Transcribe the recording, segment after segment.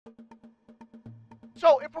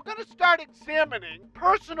So if we're going to start examining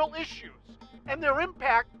personal issues and their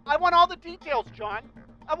impact, I want all the details, John.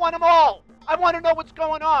 I want them all. I want to know what's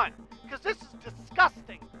going on, because this is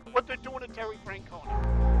disgusting what they're doing to Terry Francona.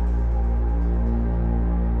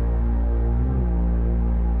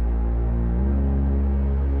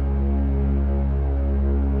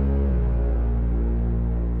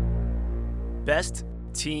 Best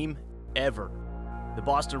team ever. The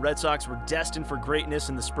Boston Red Sox were destined for greatness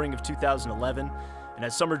in the spring of 2011, and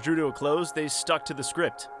as summer drew to a close, they stuck to the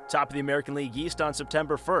script, top of the American League East on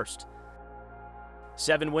September 1st.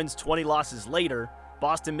 7 wins, 20 losses later,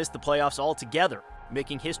 Boston missed the playoffs altogether,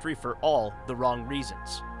 making history for all the wrong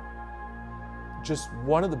reasons. Just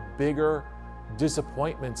one of the bigger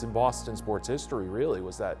disappointments in Boston sports history, really,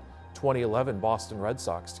 was that 2011 Boston Red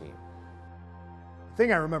Sox team. The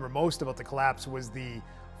thing I remember most about the collapse was the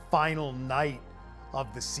final night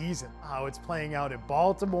of the season, how it's playing out in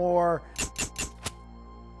Baltimore,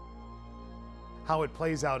 how it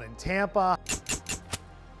plays out in Tampa.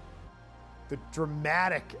 The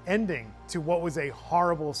dramatic ending to what was a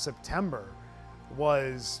horrible September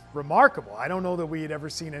was remarkable. I don't know that we had ever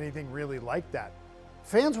seen anything really like that.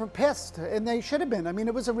 Fans were pissed, and they should have been. I mean,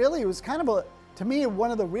 it was kind of to me,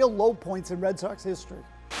 one of the real low points in Red Sox history.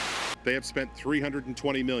 They have spent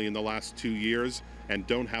 $320 million the last 2 years and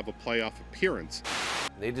don't have a playoff appearance.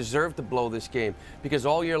 They deserve to blow this game because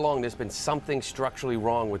all year long there's been something structurally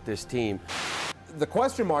wrong with this team. The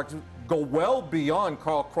question marks go well beyond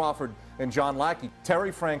Carl Crawford and John Lackey.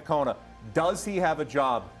 Terry Francona, does he have a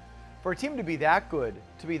job? For a team to be that good,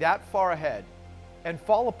 to be that far ahead, and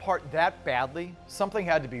fall apart that badly, something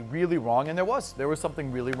had to be really wrong, and there was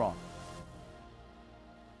something really wrong.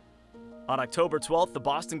 On October 12th, the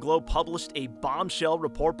Boston Globe published a bombshell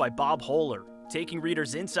report by Bob Hohler, taking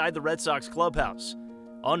readers inside the Red Sox clubhouse.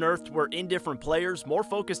 Unearthed were indifferent players more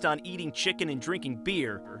focused on eating chicken and drinking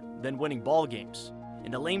beer than winning ball games,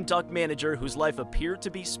 and a lame duck manager whose life appeared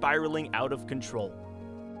to be spiraling out of control.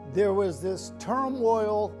 There was this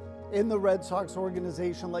turmoil in the Red Sox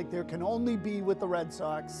organization like there can only be with the Red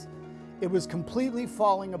Sox. It was completely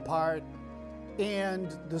falling apart,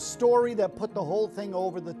 and the story that put the whole thing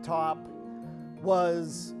over the top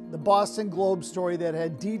was the Boston Globe story that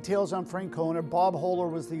had details on Francona. Bob Hohler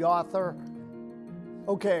was the author.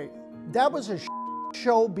 Okay, that was a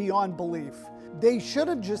show beyond belief. They should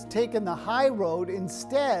have just taken the high road.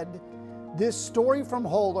 Instead, this story from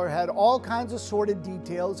Hohler had all kinds of sordid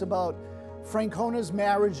details about Francona's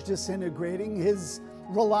marriage disintegrating, his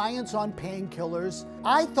reliance on painkillers.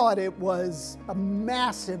 I thought it was a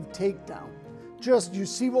massive takedown. Just, you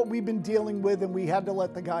see what we've been dealing with and we had to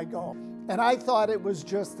let the guy go. And I thought it was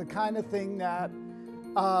just the kind of thing that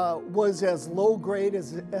was as low grade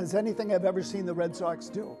as anything I've ever seen the Red Sox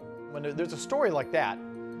do. When there's a story like that,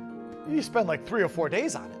 you spend like 3 or 4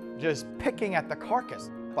 days on it, just picking at the carcass.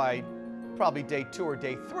 By probably day 2 or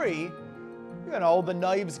day 3, you know, the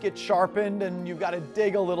knives get sharpened and you've got to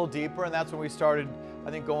dig a little deeper, and that's when we started,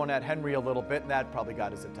 I think, going at Henry a little bit, and that probably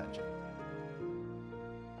got his attention.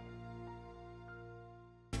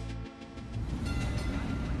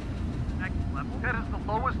 Next level. That is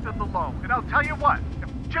the lowest of the low. And I'll tell you what,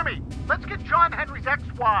 Jimmy, let's get John Henry's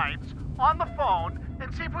ex-wives on the phone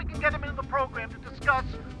and see if we can get him into the program to discuss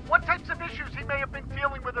what types of issues he may have been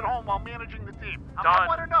dealing with at home while managing the team. I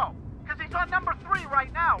want to know, because he's on number 3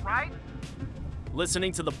 right now, right?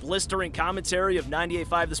 Listening to the blistering commentary of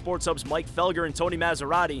 98.5 The Sports Hub's Mike Felger and Tony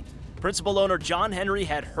Massarotti, principal owner John Henry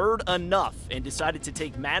had heard enough and decided to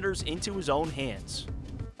take matters into his own hands.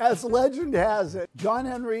 As legend has it, John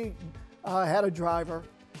Henry had a driver,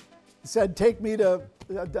 said, take me to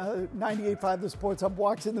 98.5 The Sports Hub,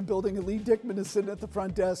 walks in the building, and Lee Dickman is sitting at the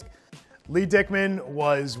front desk. Lee Dickman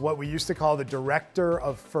was what we used to call the director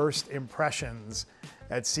of first impressions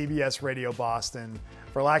at CBS Radio Boston.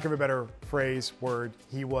 For lack of a better word,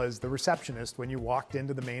 he was the receptionist when you walked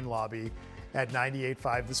into the main lobby at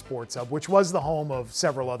 98.5 The Sports Hub, which was the home of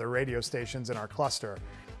several other radio stations in our cluster.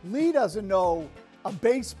 Lee doesn't know a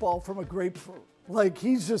baseball from a grapefruit. Like,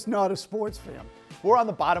 he's just not a sports fan. We're on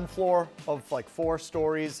the bottom floor of like 4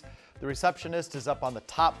 stories. The receptionist is up on the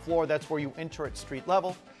top floor. That's where you enter at street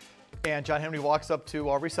level. And John Henry walks up to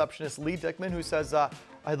our receptionist, Lee Dickman, who says,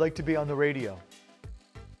 I'd like to be on the radio.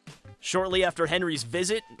 Shortly after Henry's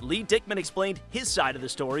visit, Lee Dickman explained his side of the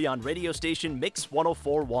story on radio station Mix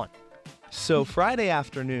 104.1. So Friday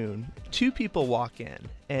afternoon, 2 people walk in,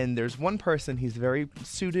 and there's one person, he's very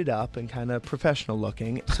suited up and kind of professional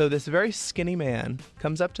looking. So this very skinny man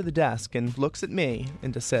comes up to the desk and looks at me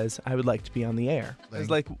and just says, I would like to be on the air. I was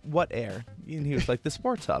like, what air? And he was like, the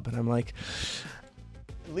Sports Hub. And I'm like...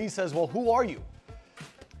 Lee says, well, who are you?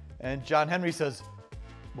 And John Henry says,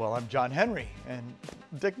 well, I'm John Henry. And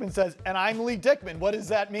Dickman says, and I'm Lee Dickman. What does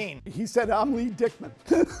that mean? He said, I'm Lee Dickman.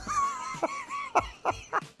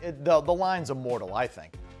 The line's immortal, I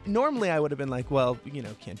think. Normally, I would have been like, well,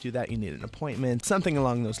 can't do that. You need an appointment, something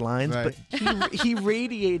along those lines. Right. But he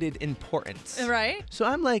radiated importance. Right. So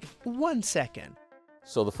I'm like, 1 second.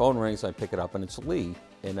 So the phone rings, I pick it up, and it's Lee.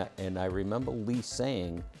 And I remember Lee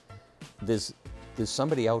saying, there's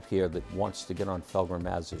somebody out here that wants to get on Felger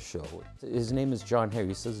Mazz's show. His name is John Henry.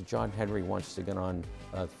 He says John Henry wants to get on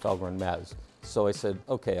Felger Mazz. So I said,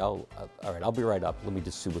 okay, all right, I'll be right up. Let me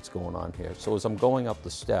just see what's going on here. So as I'm going up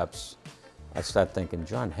the steps, I start thinking,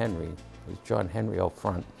 John Henry, there's John Henry out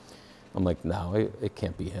front. I'm like, no, it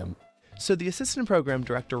can't be him. So the assistant program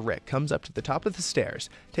director, Rick, comes up to the top of the stairs,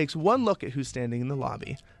 takes one look at who's standing in the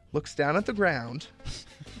lobby, looks down at the ground,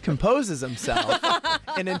 composes himself,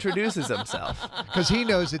 and introduces himself. Because he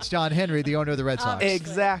knows it's John Henry, the owner of the Red Sox.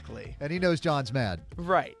 Exactly. And he knows John's mad.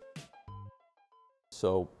 Right.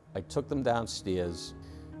 So I took them downstairs,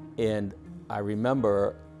 and I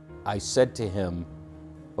remember I said to him,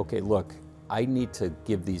 okay, look, I need to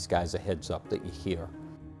give these guys a heads up that you're here.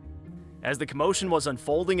 As the commotion was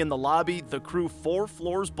unfolding in the lobby, the crew 4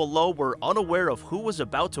 floors below were unaware of who was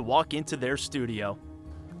about to walk into their studio.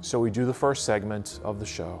 So we do the first segment of the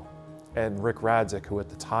show, and Rick Radzik, who at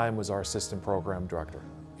the time was our assistant program director,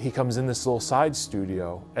 he comes in this little side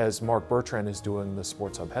studio as Mark Bertrand is doing the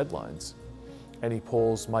Sports Hub headlines, and he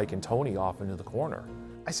pulls Mike and Tony off into the corner.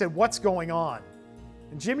 I said, what's going on?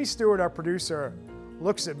 And Jimmy Stewart, our producer,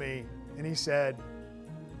 looks at me and he said,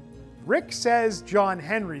 Rick says John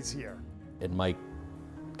Henry's here. And Mike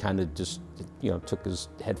kind of just, took his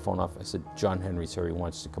headphone off. I said, John Henry's here. He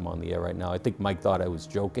wants to come on the air right now. I think Mike thought I was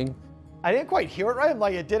joking. I didn't quite hear it right. I'm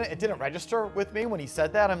like, it didn't register with me when he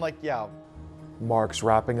said that. I'm like, yeah. Mark's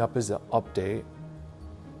wrapping up his update,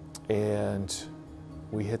 and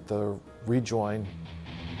we hit the rejoin.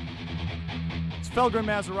 It's Felger and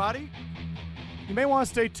Massarotti. You may want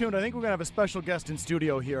to stay tuned. I think we're going to have a special guest in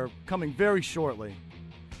studio here coming very shortly.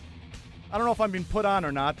 I don't know if I'm being put on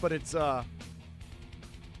or not, but it's a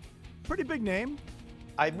pretty big name.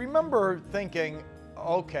 I remember thinking,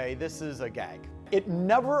 okay, this is a gag. It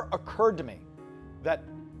never occurred to me that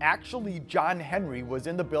actually John Henry was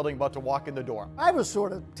in the building about to walk in the door. I was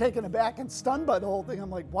sort of taken aback and stunned by the whole thing.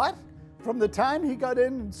 I'm like, what? From the time he got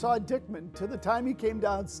in and saw Dickman to the time he came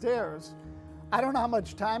downstairs, I don't know how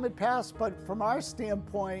much time had passed, but from our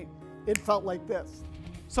standpoint, it felt like this.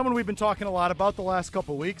 Someone we've been talking a lot about the last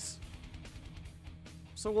couple weeks.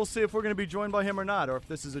 So we'll see if we're going to be joined by him or not, or if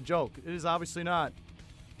this is a joke. It is obviously not.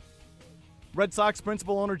 Red Sox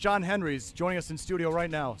principal owner John Henry's joining us in studio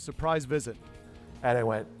right now. Surprise visit. And I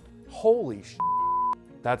went, holy sh**,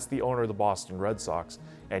 that's the owner of the Boston Red Sox,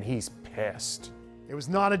 and he's pissed. It was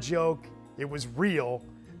not a joke. It was real.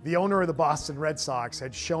 The owner of the Boston Red Sox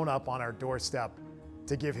had shown up on our doorstep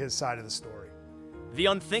to give his side of the story. The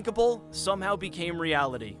unthinkable somehow became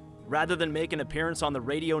reality. Rather than make an appearance on the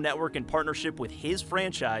radio network in partnership with his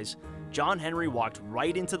franchise, John Henry walked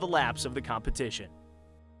right into the laps of the competition.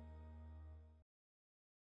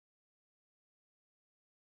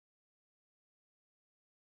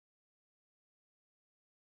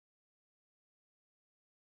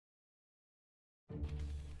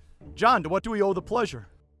 John, to what do we owe the pleasure?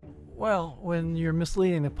 Well, when you're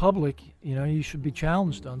misleading the public, you should be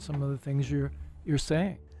challenged on some of the things you're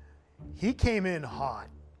saying. He came in hot.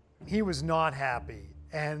 He was not happy.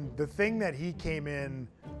 And the thing that he came in,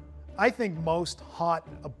 I think, most hot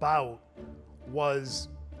about was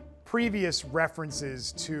previous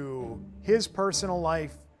references to his personal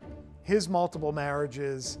life, his multiple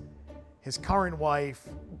marriages, his current wife.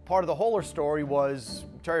 Part of the Holler story was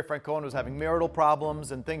Terry Francona was having marital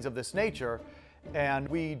problems and things of this nature. And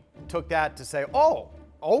we took that to say, oh,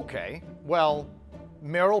 okay, well,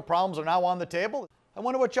 marital problems are now on the table. I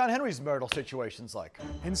wonder what John Henry's marital situation's like.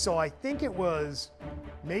 And so I think it was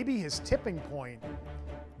maybe his tipping point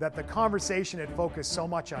that the conversation had focused so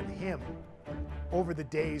much on him over the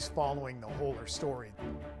days following the Holler story.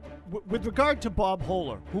 With regard to Bob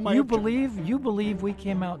Holler, whom You believe we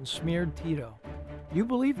came out and smeared Tito? You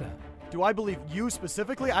believe that? Do I believe you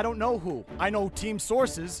specifically? I don't know who. I know team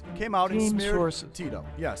sources came out and smeared Tito.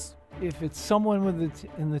 Yes. If it's someone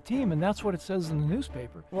in the team, and that's what it says in the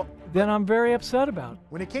newspaper, then I'm very upset about it.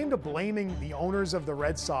 When it came to blaming the owners of the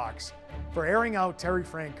Red Sox for airing out Terry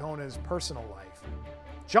Francona's personal life,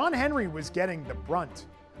 John Henry was getting the brunt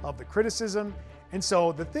of the criticism. And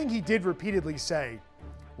so the thing he did repeatedly say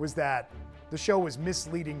was that the show was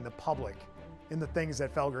misleading the public in the things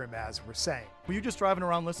that Felger and Mazz were saying. Were you just driving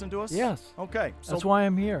around listening to us? Yes. Okay. That's why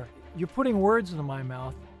I'm here. You're putting words into my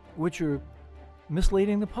mouth, which are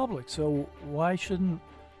misleading the public. So why shouldn't,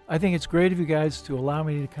 I think it's great of you guys to allow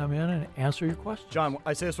me to come in and answer your questions. John,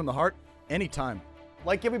 I say this from the heart, anytime.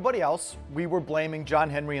 Like everybody else, we were blaming John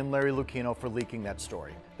Henry and Larry Lucchino for leaking that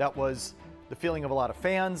story. That was the feeling of a lot of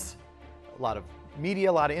fans, a lot of media,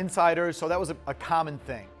 a lot of insiders, so that was a common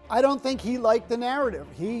thing. I don't think he liked the narrative.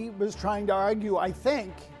 He was trying to argue, I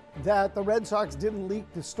think, that the Red Sox didn't leak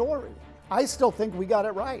the story. I still think we got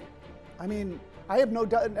it right. I mean, I have no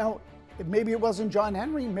doubt. Now, maybe it wasn't John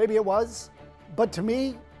Henry, maybe it was. But to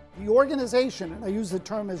me, the organization, and I use the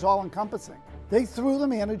term as all-encompassing, they threw the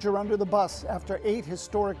manager under the bus after 8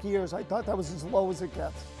 historic years. I thought that was as low as it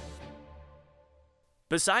gets.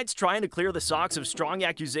 Besides trying to clear the Sox of strong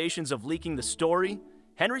accusations of leaking the story,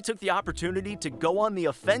 Henry took the opportunity to go on the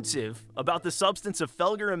offensive about the substance of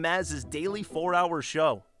Felger and Mazz's daily 4-hour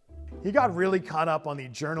show. He got really caught up on the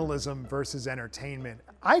journalism versus entertainment.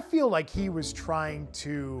 I feel like he was trying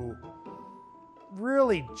to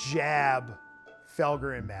really jab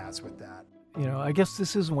Felger and Mazz with that. You know, I guess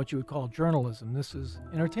this isn't what you would call journalism. This is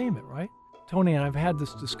entertainment, right? Tony and I've had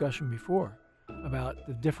this discussion before about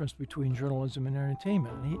the difference between journalism and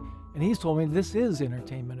entertainment. And he's told me this is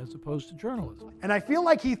entertainment as opposed to journalism. And I feel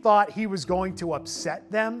like he thought he was going to upset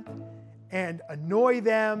them and annoy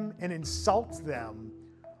them and insult them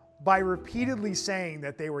by repeatedly saying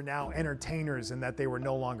that they were now entertainers and that they were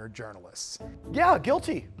no longer journalists. Yeah,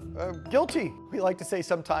 guilty. Guilty. We like to say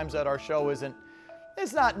sometimes that our show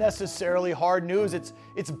it's not necessarily hard news. It's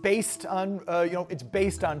based on it's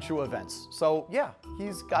based on true events. So yeah,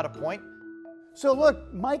 he's got a point. So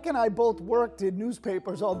look, Mike and I both worked in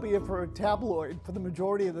newspapers, albeit for a tabloid for the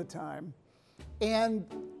majority of the time. And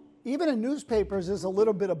even in newspapers, there's a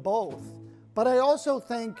little bit of both. But I also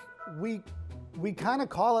think we kind of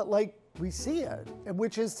call it like we see it,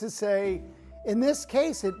 which is to say, in this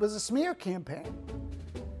case, it was a smear campaign.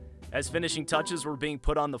 As finishing touches were being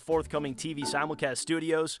put on the forthcoming TV simulcast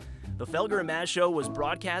studios, the Felger and Mazz show was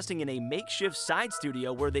broadcasting in a makeshift side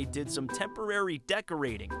studio where they did some temporary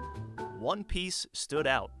decorating. One piece stood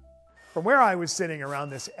out. From where I was sitting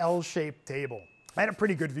around this L-shaped table, I had a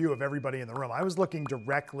pretty good view of everybody in the room. I was looking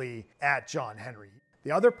directly at John Henry.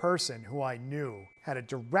 The other person who I knew had a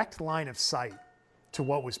direct line of sight to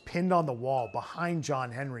what was pinned on the wall behind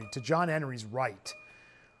John Henry, to John Henry's right,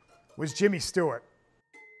 was Jimmy Stewart.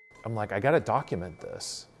 I'm like, I gotta document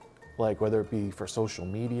this. Like, whether it be for social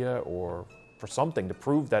media or for something to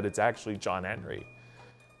prove that it's actually John Henry.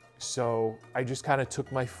 So I just kind of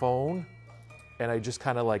took my phone and I just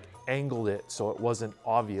kind of like angled it so it wasn't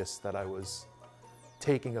obvious that I was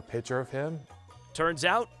taking a picture of him. Turns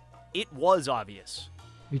out, it was obvious.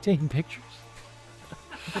 Are you taking pictures?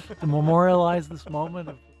 To memorialize this moment?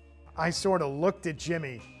 I sort of looked at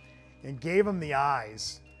Jimmy and gave him the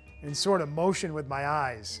eyes and sort of motioned with my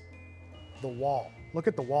eyes. The wall. Look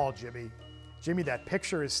at the wall, Jimmy. Jimmy, that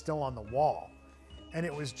picture is still on the wall. And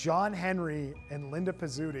it was John Henry and Linda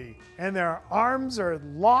Pizzuti, and their arms are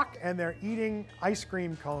locked and they're eating ice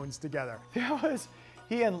cream cones together. There was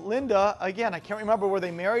he and Linda, again, I can't remember, were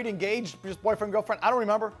they married, engaged, just boyfriend, girlfriend? I don't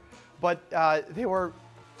remember. But they were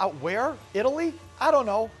out where? Italy? I don't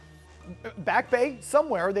know. Back Bay?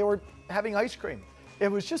 Somewhere they were having ice cream. It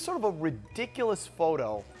was just sort of a ridiculous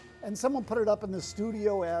photo. And someone put it up in the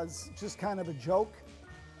studio as just kind of a joke.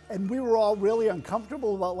 And we were all really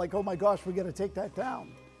uncomfortable about like, oh my gosh, we got to take that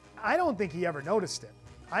down. I don't think he ever noticed it.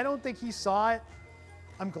 I don't think he saw it.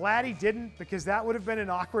 I'm glad he didn't, because that would have been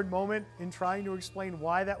an awkward moment in trying to explain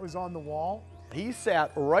why that was on the wall. He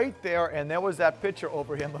sat right there and there was that picture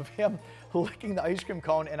over him of him licking the ice cream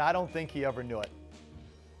cone, and I don't think he ever knew it.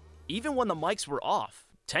 Even when the mics were off,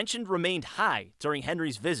 tension remained high during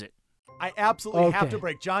Henry's visit. I absolutely have to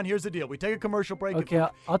break. John, here's the deal. We take a commercial break. Okay,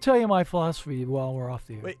 I'll tell you my philosophy while we're off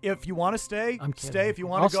the air. If you want to stay, stay. If you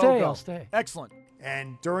want I'll to go, go. I'll stay. Excellent.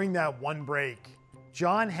 And during that one break,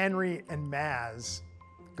 John Henry and Mazz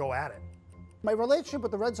go at it. My relationship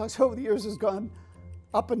with the Red Sox over the years has gone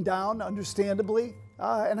up and down, understandably.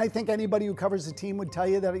 And I think anybody who covers the team would tell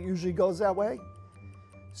you that it usually goes that way.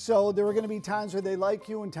 So there are going to be times where they like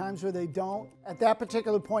you and times where they don't. At that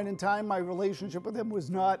particular point in time, my relationship with them was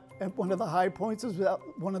not at one of the high points, it was at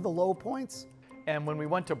one of the low points. And when we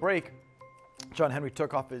went to break, John Henry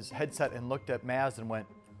took off his headset and looked at Mazz and went,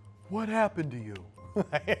 "What happened to you?"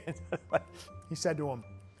 He said to him,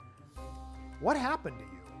 "What happened to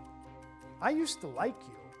you? I used to like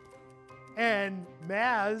you." And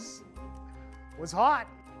Mazz was hot.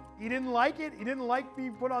 He didn't like it. He didn't like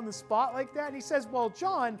being put on the spot like that. And he says, "Well,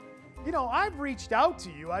 John, you know, I've reached out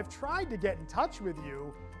to you. I've tried to get in touch with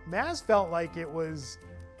you." Mazz felt like it was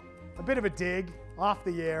a bit of a dig. off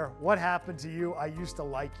the air, what happened to you? I used to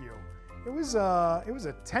like you. It was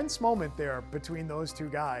a tense moment there between those two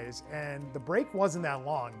guys, and the break wasn't that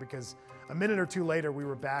long because a minute or two later we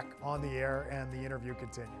were back on the air and the interview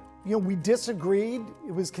continued. You know, we disagreed.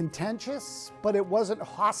 It was contentious, but it wasn't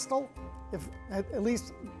hostile. If at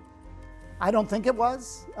least I don't think it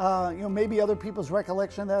was. You know, maybe other people's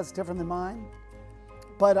recollection of that's different than mine.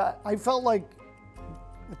 But I felt like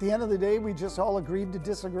at the end of the day, we just all agreed to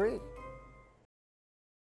disagree.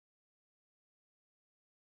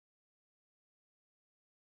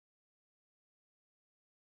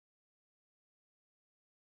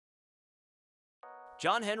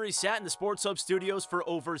 John Henry sat in the Sports Hub studios for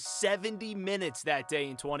over 70 minutes that day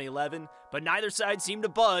in 2011, but neither side seemed to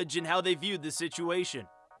budge in how they viewed the situation.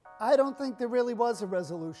 I don't think there really was a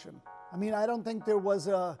resolution. I mean, I don't think there was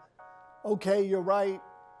a, okay, you're right.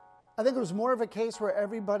 I think it was more of a case where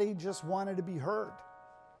everybody just wanted to be heard.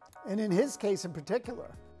 And in his case in particular.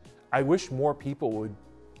 I wish more people would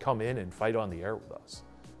come in and fight on the air with us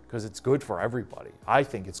because it's good for everybody. I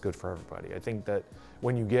think it's good for everybody. I think that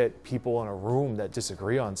when you get people in a room that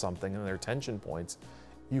disagree on something and their tension points,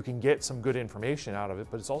 you can get some good information out of it,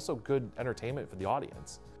 but it's also good entertainment for the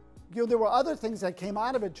audience. You know, there were other things that came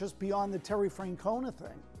out of it just beyond the Terry Francona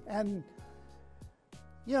thing. And,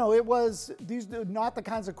 you know, these are not the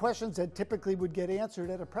kinds of questions that typically would get answered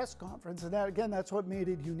at a press conference. And that, again, that's what made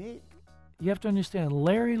it unique. You have to understand,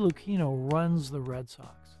 Larry Lucchino runs the Red Sox.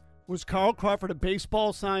 Was Carl Crawford a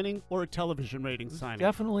baseball signing or a television ratings signing?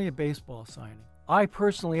 Definitely a baseball signing. I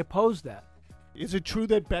personally oppose that. Is it true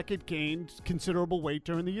that Beckett gained considerable weight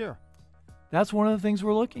during the year? That's one of the things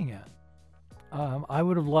we're looking at. I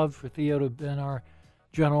would have loved for Theo to have been our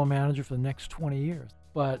general manager for the next 20 years,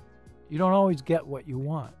 but you don't always get what you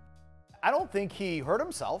want. I don't think he hurt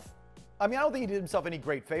himself. I mean, I don't think he did himself any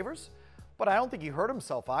great favors, but I don't think he hurt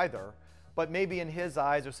himself either. But maybe in his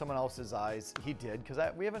eyes or someone else's eyes, he did, because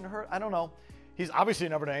we haven't heard, I don't know. He's obviously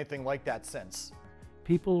never done anything like that since.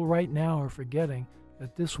 People right now are forgetting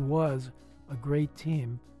that this was a great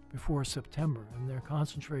team before September, and they're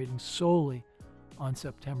concentrating solely on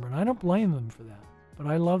September. And I don't blame them for that. But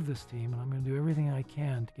I love this team, and I'm going to do everything I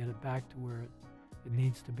can to get it back to where it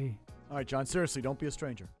needs to be. All right, John, seriously, don't be a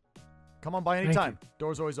stranger. Come on by anytime.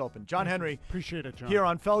 Door's always open. John Henry. Appreciate it, John. Here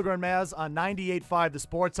on Felger and Mazz on 98.5 The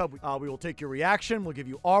Sports Hub. We will take your reaction. We'll give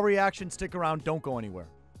you our reaction. Stick around. Don't go anywhere.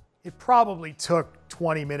 It probably took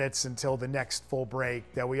 20 minutes until the next full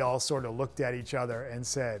break that we all sort of looked at each other and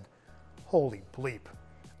said, holy bleep,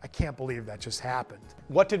 I can't believe that just happened.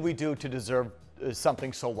 What did we do to deserve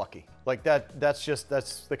something so lucky? Like that's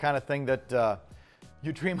the kind of thing that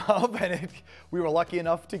you dream of, and we were lucky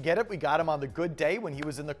enough to get it. We got him on the good day when he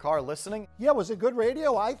was in the car listening. Yeah, was it good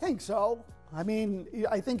radio? I think so. I mean,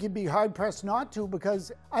 I think you'd be hard-pressed not to,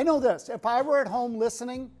 because I know this. If I were at home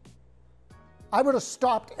listening, I would have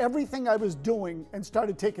stopped everything I was doing and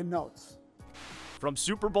started taking notes. From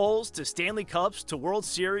Super Bowls to Stanley Cups to World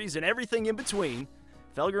Series and everything in between,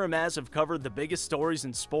 Felger and Mazz have covered the biggest stories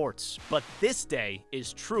in sports, but this day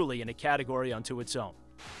is truly in a category unto its own.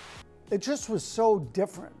 It just was so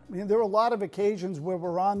different. I mean, there are a lot of occasions where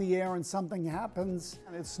we're on the air and something happens,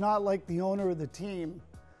 and it's not like the owner of the team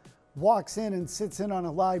walks in and sits in on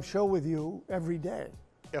a live show with you every day.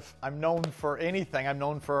 If I'm known for anything, I'm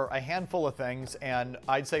known for a handful of things, and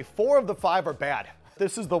I'd say 4 of the 5 are bad.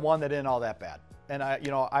 This is the one that isn't all that bad. And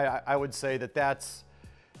I would say that's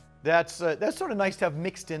sort of nice to have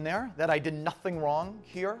mixed in there, that I did nothing wrong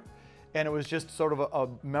here, and it was just sort of a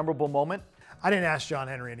memorable moment. I didn't ask John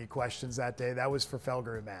Henry any questions that day. That was for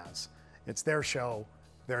Felger and Mazz. It's their show.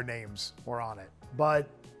 Their names were on it. But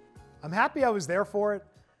I'm happy I was there for it.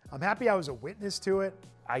 I'm happy I was a witness to it.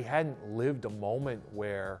 I hadn't lived a moment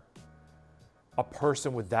where a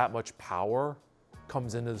person with that much power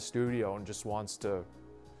comes into the studio and just wants to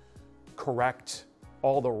correct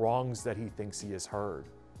all the wrongs that he thinks he has heard.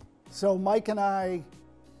 So Mike and I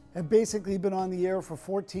have basically been on the air for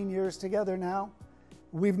 14 years together now.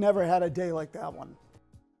 We've never had a day like that one.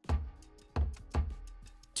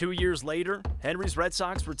 2 years later, Henry's Red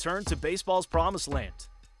Sox returned to baseball's promised land.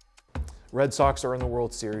 Red Sox are in the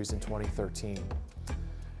World Series in 2013,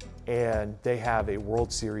 and they have a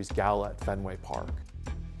World Series gala at Fenway Park.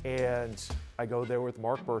 And I go there with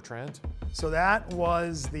Mark Bertrand. So that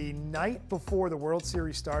was the night before the World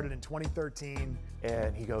Series started in 2013.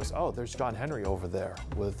 And he goes, oh, there's John Henry over there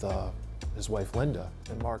with his wife, Linda.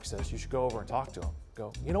 And Mark says, you should go over and talk to him.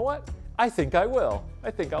 Go, you know what? I think I will.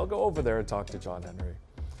 I think I'll go over there and talk to John Henry.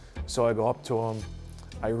 So I go up to him.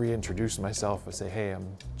 I reintroduce myself. I say, hey, I'm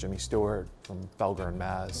Jimmy Stewart from Felger and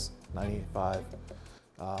Mazz, 98.5.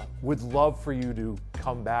 Would love for you to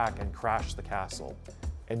come back and crash the castle.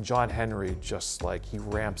 And John Henry just like, he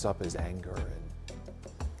ramps up his anger and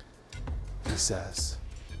he says,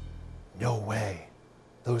 no way,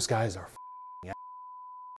 those guys are f***ing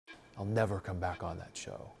I'll never come back on that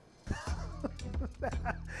show.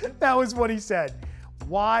 That was what he said.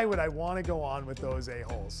 Why would I want to go on with those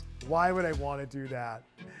a-holes? Why would I want to do that?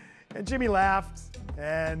 And Jimmy laughed,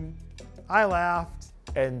 and I laughed.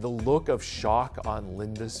 And the look of shock on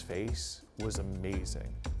Linda's face was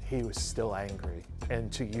amazing. He was still angry.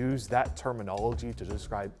 And to use that terminology to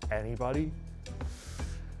describe anybody,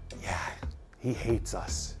 yeah, he hates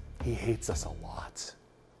us. He hates us a lot.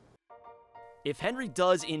 If Henry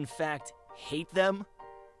does, in fact, hate them,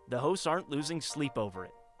 the hosts aren't losing sleep over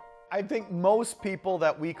it. I think most people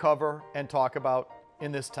that we cover and talk about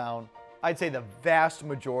in this town, I'd say the vast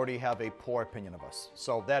majority have a poor opinion of us.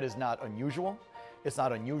 So that is not unusual. It's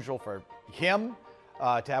not unusual for him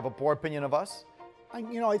to have a poor opinion of us.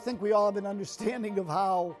 I think we all have an understanding of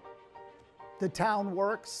how the town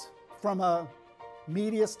works from a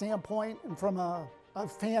media standpoint and from a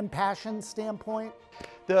fan passion standpoint.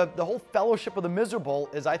 The whole Fellowship of the Miserable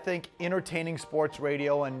is, I think, entertaining sports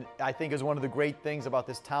radio, and I think is one of the great things about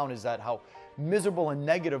this town is that how miserable and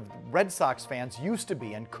negative Red Sox fans used to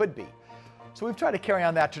be and could be. So we've tried to carry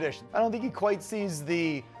on that tradition. I don't think he quite sees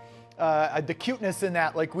the cuteness in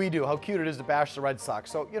that like we do, how cute it is to bash the Red Sox.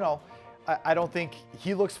 So, I don't think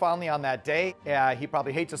he looks fondly on that day. He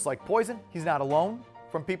probably hates us like poison. He's not alone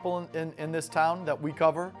from people in this town that we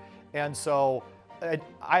cover. And so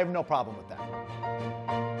I have no problem with that.